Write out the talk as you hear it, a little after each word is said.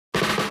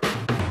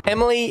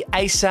Emily,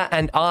 Asa,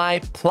 and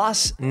I,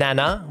 plus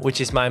Nana,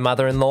 which is my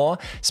mother-in-law,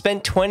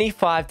 spent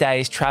 25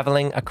 days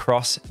traveling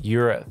across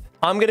Europe.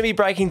 I'm going to be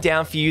breaking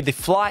down for you the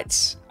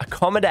flights,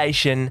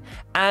 accommodation,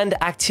 and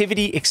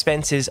activity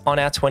expenses on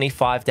our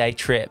 25-day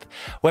trip,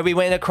 where we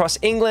went across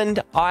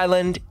England,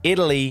 Ireland,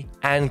 Italy,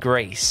 and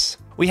Greece.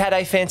 We had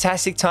a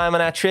fantastic time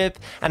on our trip,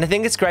 and I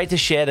think it's great to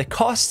share the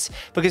costs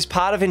because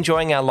part of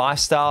enjoying our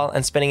lifestyle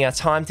and spending our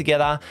time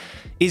together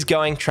is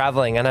going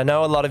traveling. And I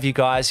know a lot of you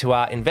guys who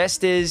are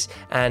investors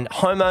and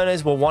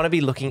homeowners will want to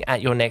be looking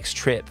at your next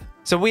trip.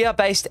 So we are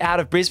based out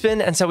of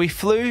Brisbane, and so we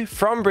flew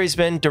from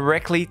Brisbane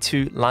directly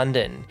to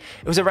London.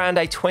 It was around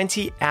a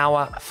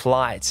 20-hour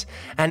flight,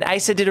 and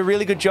Asa did a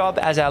really good job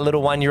as our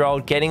little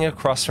one-year-old getting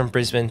across from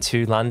Brisbane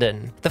to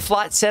London. The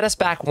flight set us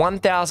back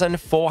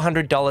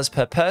 $1,400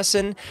 per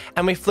person,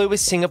 and we flew with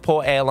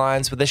Singapore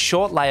Airlines with a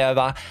short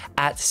layover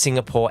at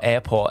Singapore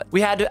Airport. We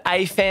had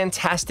a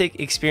fantastic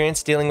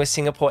experience dealing with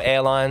Singapore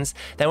Airlines.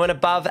 They went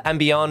above and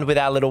beyond with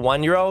our little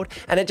one-year-old,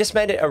 and it just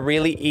made it a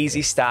really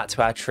easy start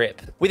to our trip.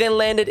 We then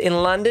landed in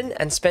London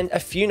and spent a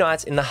few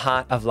nights in the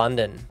heart of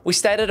London. We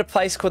stayed at a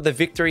place called the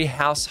Victory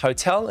House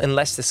Hotel in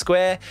Leicester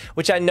Square,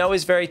 which I know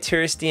is very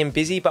touristy and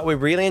busy, but we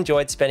really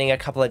enjoyed spending a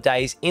couple of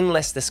days in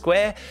Leicester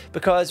Square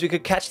because we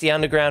could catch the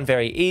underground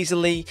very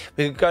easily.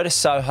 We could go to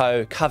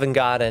Soho, Covent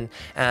Garden,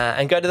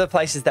 and go to the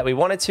places that we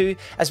wanted to,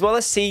 as well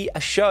as see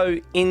a show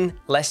in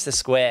Leicester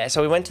Square.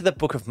 So we went to the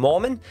Book of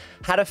Mormon,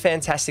 had a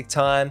fantastic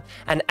time,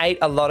 and ate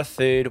a lot of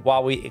food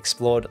while we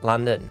explored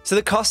London. So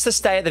the cost to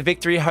stay at the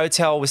Victory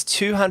Hotel was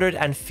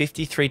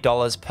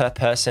 $253 per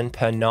person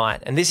per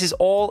night, and this is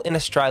all in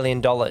Australian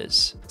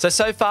dollars.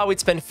 So far we'd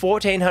spent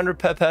 $1,400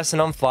 per person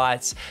on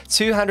flights,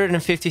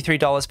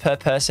 $253 per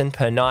person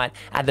per night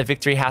at the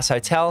Victory House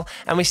Hotel,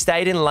 and we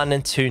stayed in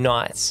London 2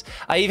 nights.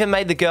 I even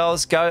made the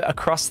girls go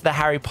across the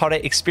Harry Potter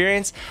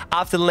experience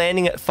after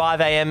landing at 5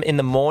 a.m. in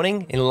the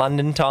morning in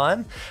London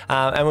time,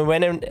 and we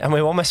went in and we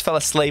almost fell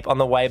asleep on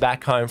the way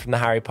back home from the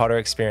Harry Potter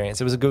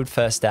experience. It was a good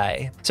first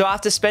day. So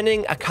after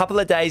spending a couple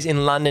of days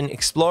in London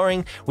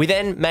exploring, we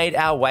then made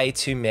our way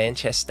to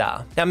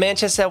Manchester. Now,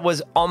 Manchester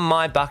was on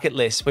my bucket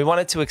list. We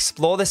wanted to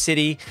explore the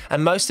city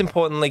and most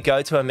importantly,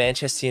 go to a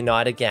Manchester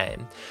United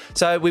game.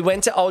 So we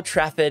went to Old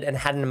Trafford and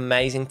had an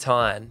amazing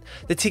time.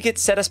 The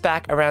tickets set us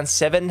back around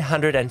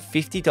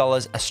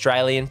 $750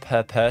 Australian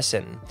per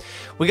person.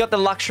 We got the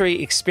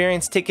luxury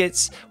experience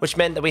tickets, which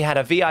meant that we had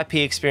a VIP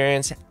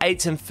experience,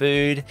 ate some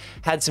food,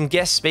 had some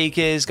guest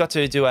speakers, got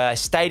to do a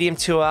stadium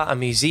tour, a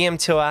museum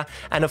tour,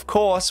 and of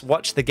course,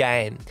 watch the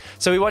game.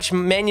 So we watched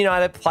Man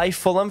United play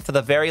Fulham for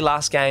the very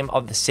last game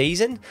of the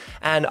season,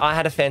 and I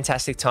had a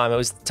fantastic time. It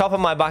was top of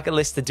my bucket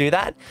list to do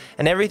that,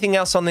 and everything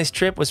else on this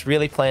trip was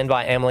really planned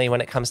by Emily when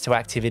it comes to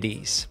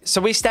activities.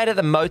 So we stayed at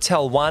the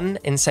Motel 1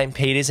 in St.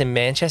 Peter's in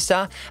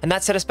Manchester, and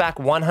that set us back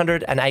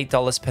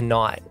 $108 per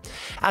night.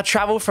 Our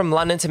travel from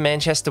London to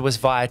Manchester was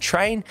via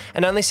train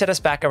and only set us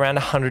back around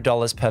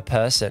 $100 per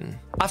person.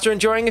 After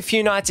enjoying a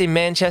few nights in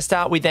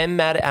Manchester, we then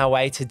made our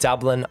way to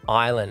Dublin,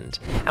 Ireland,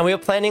 and we were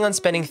planning on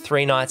spending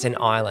 3 nights in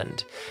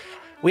Ireland.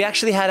 We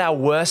actually had our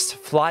worst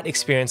flight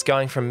experience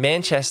going from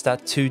Manchester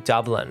to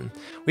Dublin.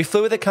 We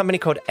flew with a company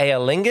called Aer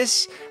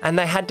Lingus, and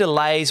they had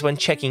delays when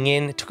checking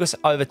in. It took us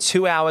over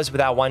 2 hours with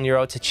our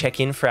 1-year-old to check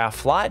in for our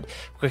flight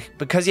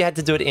because you had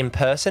to do it in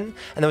person,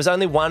 and there was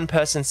only 1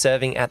 person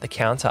serving at the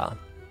counter.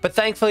 But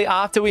thankfully,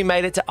 after we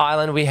made it to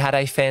Ireland, we had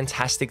a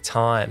fantastic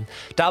time.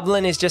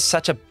 Dublin is just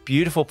such a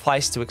beautiful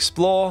place to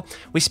explore.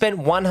 We spent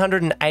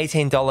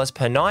 $118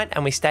 per night,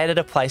 and we stayed at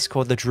a place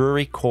called the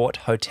Drury Court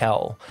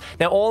Hotel.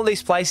 Now, all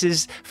these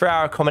places for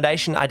our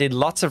accommodation, I did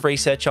lots of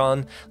research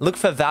on, looked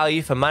for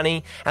value for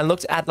money, and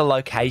looked at the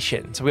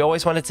location. So we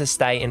always wanted to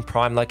stay in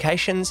prime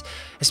locations,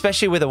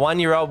 especially with a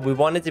 1-year-old. We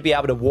wanted to be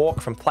able to walk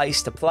from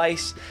place to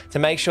place to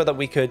make sure that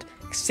we could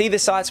see the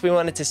sights we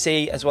wanted to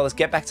see, as well as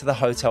get back to the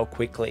hotel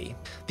quickly.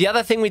 The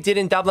other thing we did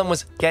in Dublin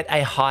was get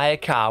a hire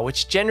car,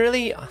 which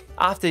generally,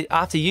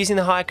 after using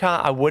the hire car,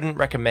 I wouldn't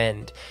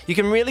recommend. You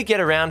can really get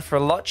around for a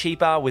lot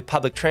cheaper with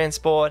public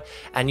transport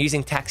and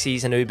using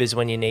taxis and Ubers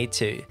when you need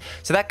to.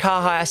 So that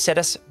car hire set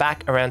us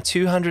back around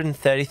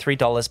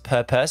 $233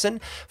 per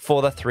person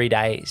for the 3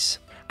 days.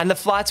 And the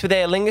flights with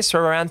Aer Lingus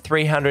were around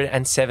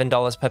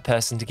 $307 per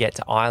person to get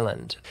to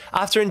Ireland.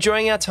 After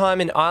enjoying our time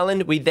in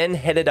Ireland, we then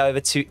headed over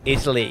to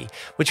Italy,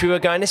 which we were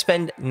going to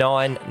spend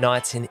 9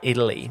 nights in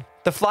Italy.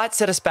 The flight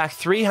set us back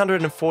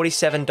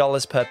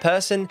 $347 per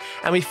person,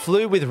 and we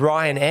flew with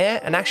Ryanair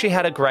and actually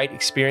had a great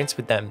experience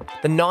with them.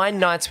 The 9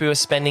 nights we were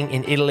spending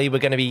in Italy were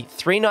going to be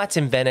 3 nights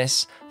in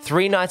Venice,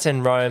 3 nights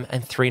in Rome,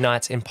 and 3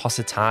 nights in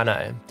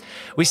Positano.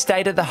 We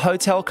stayed at the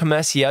Hotel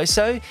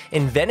Commercioso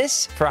in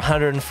Venice for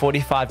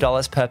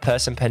 $145 per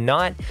person per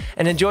night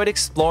and enjoyed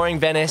exploring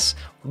Venice,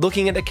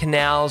 looking at the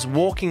canals,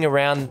 walking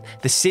around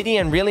the city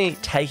and really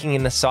taking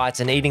in the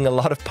sights and eating a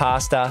lot of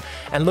pasta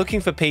and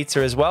looking for pizza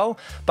as well.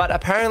 But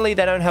apparently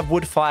they don't have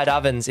wood-fired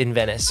ovens in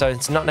Venice, so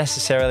it's not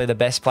necessarily the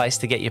best place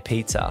to get your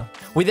pizza.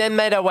 We then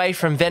made our way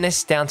from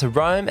Venice down to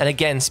Rome and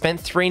again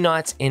spent 3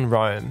 nights in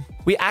Rome.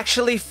 We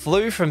actually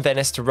flew from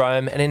Venice to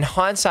Rome, and in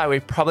hindsight, we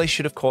probably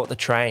should have caught the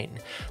train.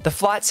 The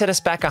flight set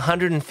us back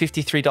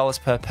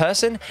 $153 per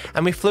person,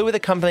 and we flew with a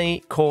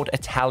company called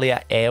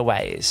Italia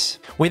Airways.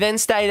 We then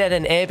stayed at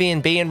an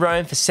Airbnb in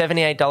Rome for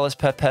 $78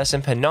 per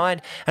person per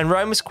night, and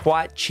Rome was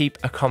quite cheap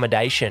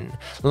accommodation.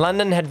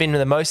 London had been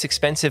the most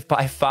expensive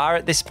by far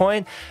at this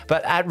point,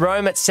 but at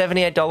Rome at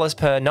 $78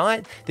 per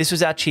night, this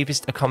was our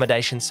cheapest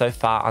accommodation so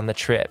far on the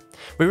trip.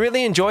 We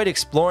really enjoyed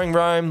exploring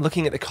Rome,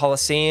 looking at the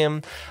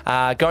Colosseum,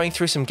 going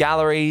through some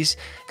galleries,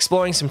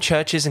 exploring some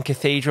churches and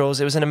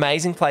cathedrals. It was an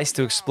amazing place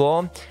to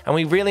explore, and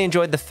we really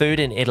enjoyed the food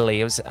in Italy.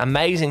 It was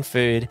amazing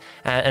food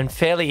and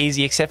fairly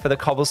easy except for the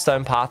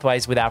cobblestone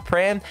pathways with our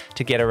pram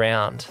to get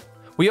around.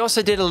 We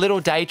also did a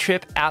little day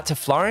trip out to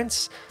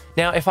Florence.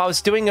 Now, if I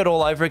was doing it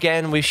all over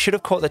again, we should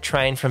have caught the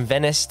train from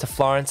Venice to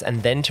Florence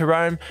and then to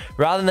Rome,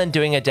 rather than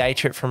doing a day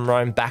trip from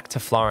Rome back to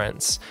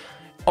Florence.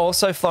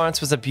 Also,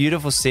 Florence was a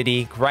beautiful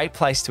city, great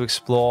place to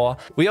explore.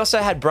 We also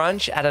had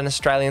brunch at an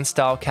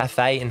Australian-style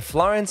cafe in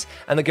Florence,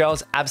 and the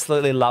girls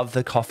absolutely loved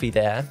the coffee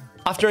there.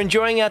 After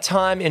enjoying our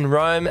time in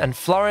Rome and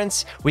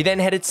Florence, we then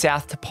headed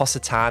south to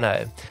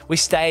Positano. We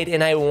stayed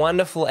in a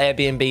wonderful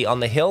Airbnb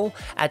on the hill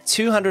at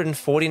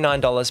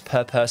 $249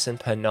 per person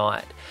per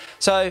night.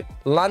 So,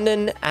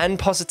 London and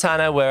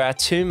Positano were our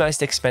two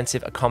most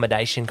expensive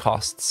accommodation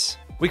costs.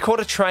 We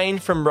caught a train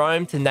from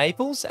Rome to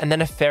Naples and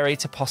then a ferry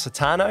to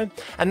Positano,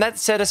 and that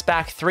set us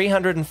back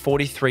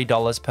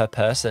 $343 per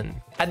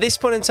person. At this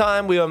point in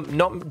time, we were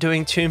not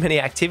doing too many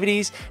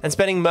activities and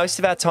spending most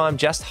of our time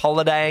just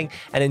holidaying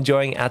and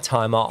enjoying our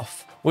time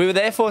off. We were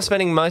therefore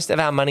spending most of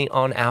our money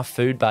on our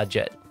food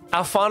budget.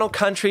 Our final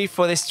country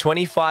for this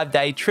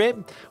 25-day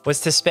trip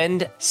was to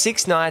spend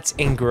 6 nights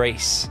in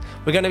Greece.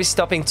 We're going to be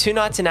stopping 2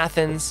 nights in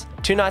Athens,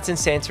 2 nights in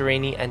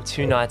Santorini, and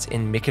 2 nights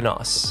in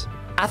Mykonos.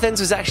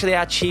 Athens was actually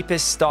our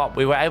cheapest stop.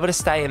 We were able to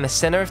stay in the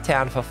center of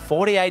town for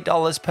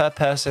 $48 per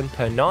person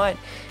per night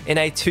in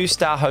a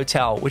 2-star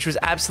hotel, which was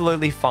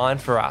absolutely fine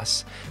for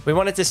us. We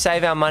wanted to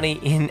save our money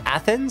in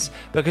Athens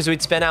because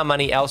we'd spend our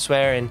money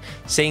elsewhere in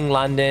seeing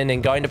London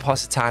and going to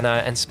Positano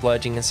and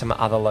splurging in some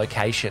other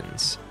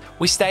locations.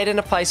 We stayed in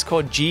a place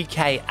called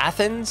GK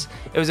Athens.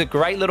 It was a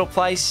great little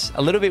place,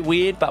 a little bit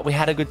weird, but we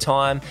had a good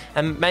time,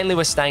 and mainly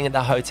we're staying at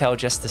the hotel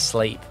just to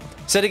sleep.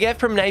 So to get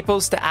from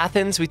Naples to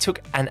Athens, we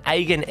took an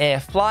Aegean Air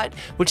flight,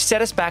 which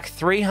set us back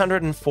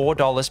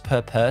 $304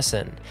 per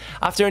person.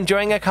 After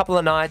enjoying a couple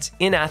of nights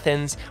in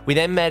Athens, we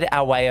then made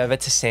our way over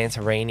to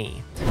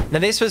Santorini. Now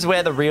this was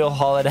where the real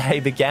holiday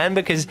began,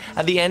 because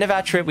at the end of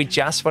our trip, we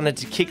just wanted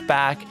to kick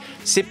back,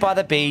 sit by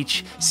the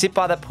beach, sit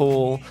by the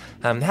pool,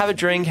 have a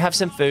drink, have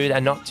some food,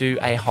 and not do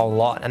a whole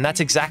lot. And that's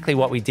exactly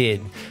what we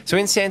did. So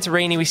in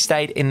Santorini, we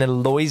stayed in the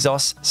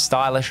Loisos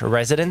Stylish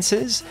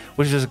Residences,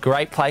 which was a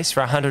great place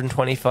for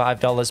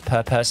 $125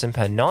 per person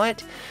per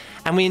night.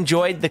 And we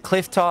enjoyed the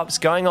cliff tops,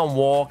 going on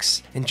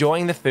walks,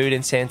 enjoying the food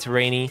in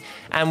Santorini,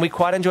 and we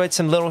quite enjoyed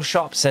some little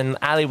shops and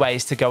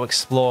alleyways to go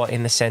explore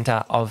in the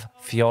center of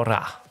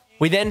Fiora.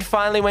 We then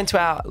finally went to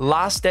our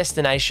last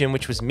destination,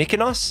 which was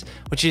Mykonos,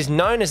 which is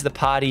known as the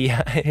party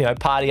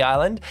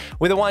island.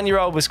 With a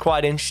 1-year-old, was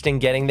quite interesting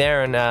getting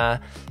there, and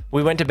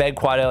we went to bed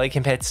quite early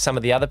compared to some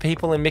of the other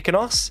people in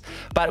Mykonos,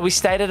 but we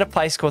stayed at a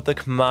place called the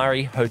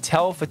Kamari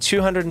Hotel for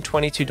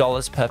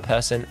 $222 per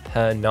person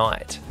per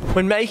night.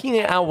 When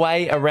making our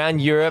way around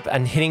Europe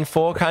and hitting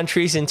 4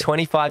 countries in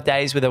 25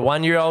 days with a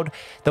 1-year-old,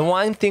 the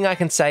one thing I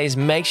can say is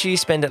make sure you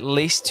spend at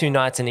least 2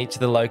 nights in each of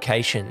the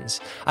locations.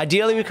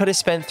 Ideally, we could have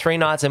spent 3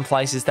 nights in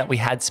places that we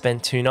had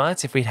spent 2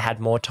 nights if we'd had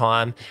more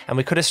time, and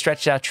we could have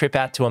stretched our trip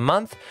out to a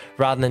month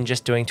rather than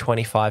just doing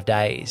 25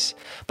 days.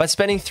 But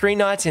spending 3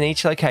 nights in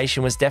each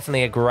location was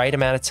definitely a great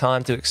amount of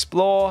time to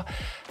explore,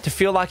 to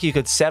feel like you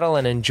could settle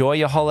and enjoy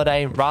your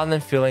holiday rather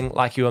than feeling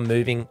like you were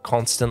moving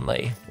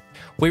constantly.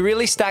 We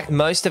really stacked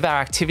most of our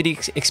activity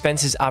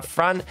expenses up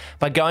front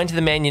by going to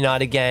the Man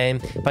United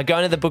game, by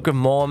going to the Book of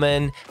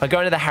Mormon, by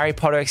going to the Harry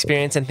Potter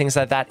experience and things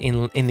like that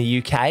in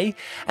the UK.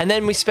 And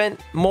then we spent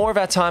more of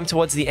our time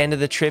towards the end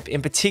of the trip,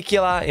 in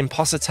particular in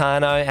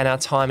Positano and our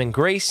time in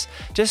Greece,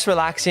 just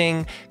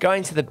relaxing,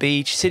 going to the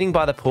beach, sitting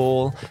by the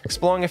pool,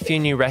 exploring a few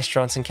new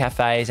restaurants and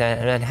cafes,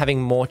 and having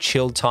more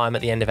chilled time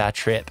at the end of our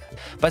trip.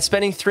 But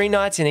spending 3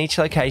 nights in each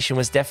location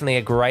was definitely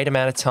a great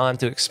amount of time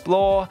to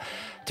explore,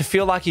 to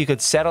feel like you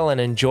could settle and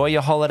enjoy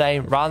your holiday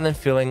rather than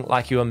feeling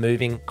like you were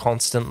moving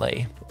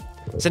constantly.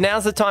 So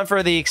now's the time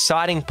for the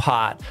exciting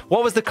part.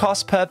 What was the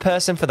cost per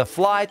person for the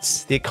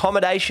flights, the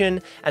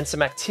accommodation, and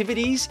some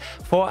activities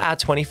for our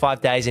 25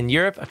 days in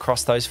Europe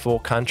across those 4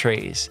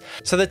 countries?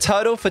 So the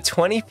total for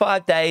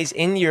 25 days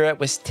in Europe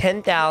was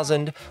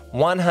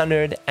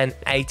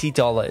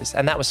 $10,180,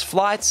 and that was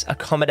flights,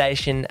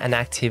 accommodation, and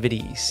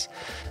activities.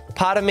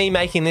 Part of me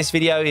making this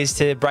video is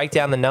to break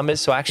down the numbers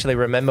so I actually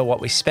remember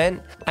what we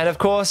spent. And of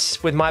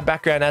course, with my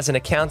background as an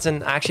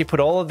accountant, I actually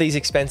put all of these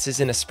expenses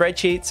in a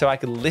spreadsheet so I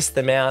could list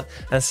them out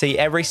and see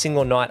every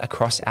single night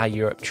across our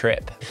Europe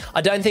trip.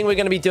 I don't think we're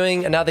going to be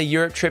doing another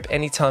Europe trip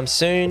anytime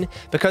soon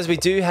because we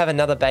do have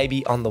another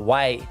baby on the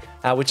way.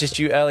 which is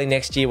due early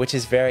next year, which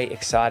is very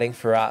exciting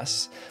for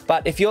us.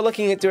 But if you're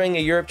looking at doing a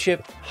Europe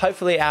trip,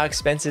 hopefully our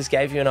expenses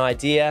gave you an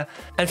idea.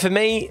 And for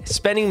me,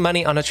 spending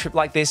money on a trip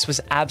like this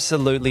was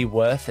absolutely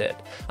worth it.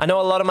 I know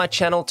a lot of my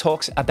channel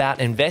talks about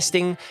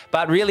investing,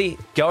 but really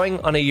going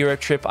on a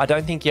Europe trip, I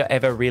don't think you're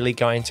ever really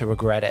going to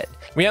regret it.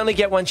 We only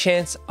get one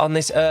chance on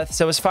this earth,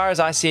 so as far as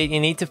I see it, you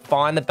need to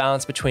find the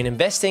balance between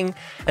investing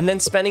and then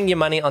spending your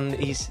money on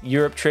these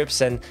Europe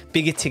trips and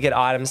bigger ticket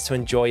items to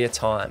enjoy your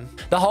time.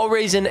 The whole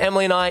reason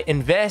Emily and I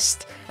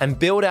invest and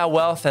build our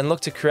wealth and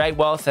look to create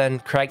wealth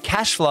and create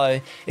cash flow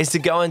is to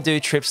go and do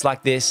trips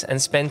like this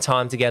and spend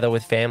time together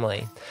with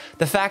family.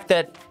 The fact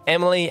that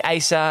Emily,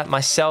 Asa,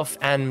 myself,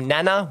 and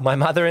Nana, my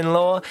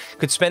mother-in-law,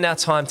 could spend our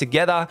time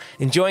together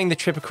enjoying the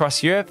trip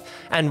across Europe.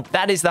 And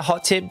that is the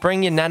hot tip.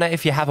 Bring your Nana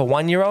if you have a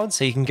 1-year-old,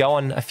 so you can go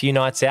on a few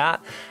nights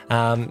out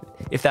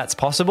if that's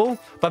possible.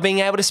 But being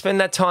able to spend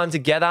that time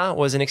together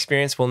was an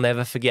experience we'll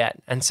never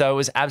forget. And so it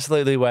was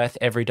absolutely worth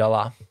every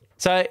dollar.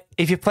 So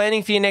if you're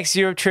planning for your next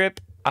Europe trip,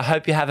 I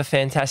hope you have a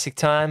fantastic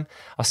time.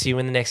 I'll see you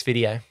in the next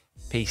video.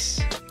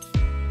 Peace.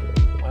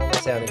 Why am I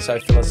sounding so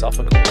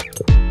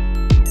philosophical?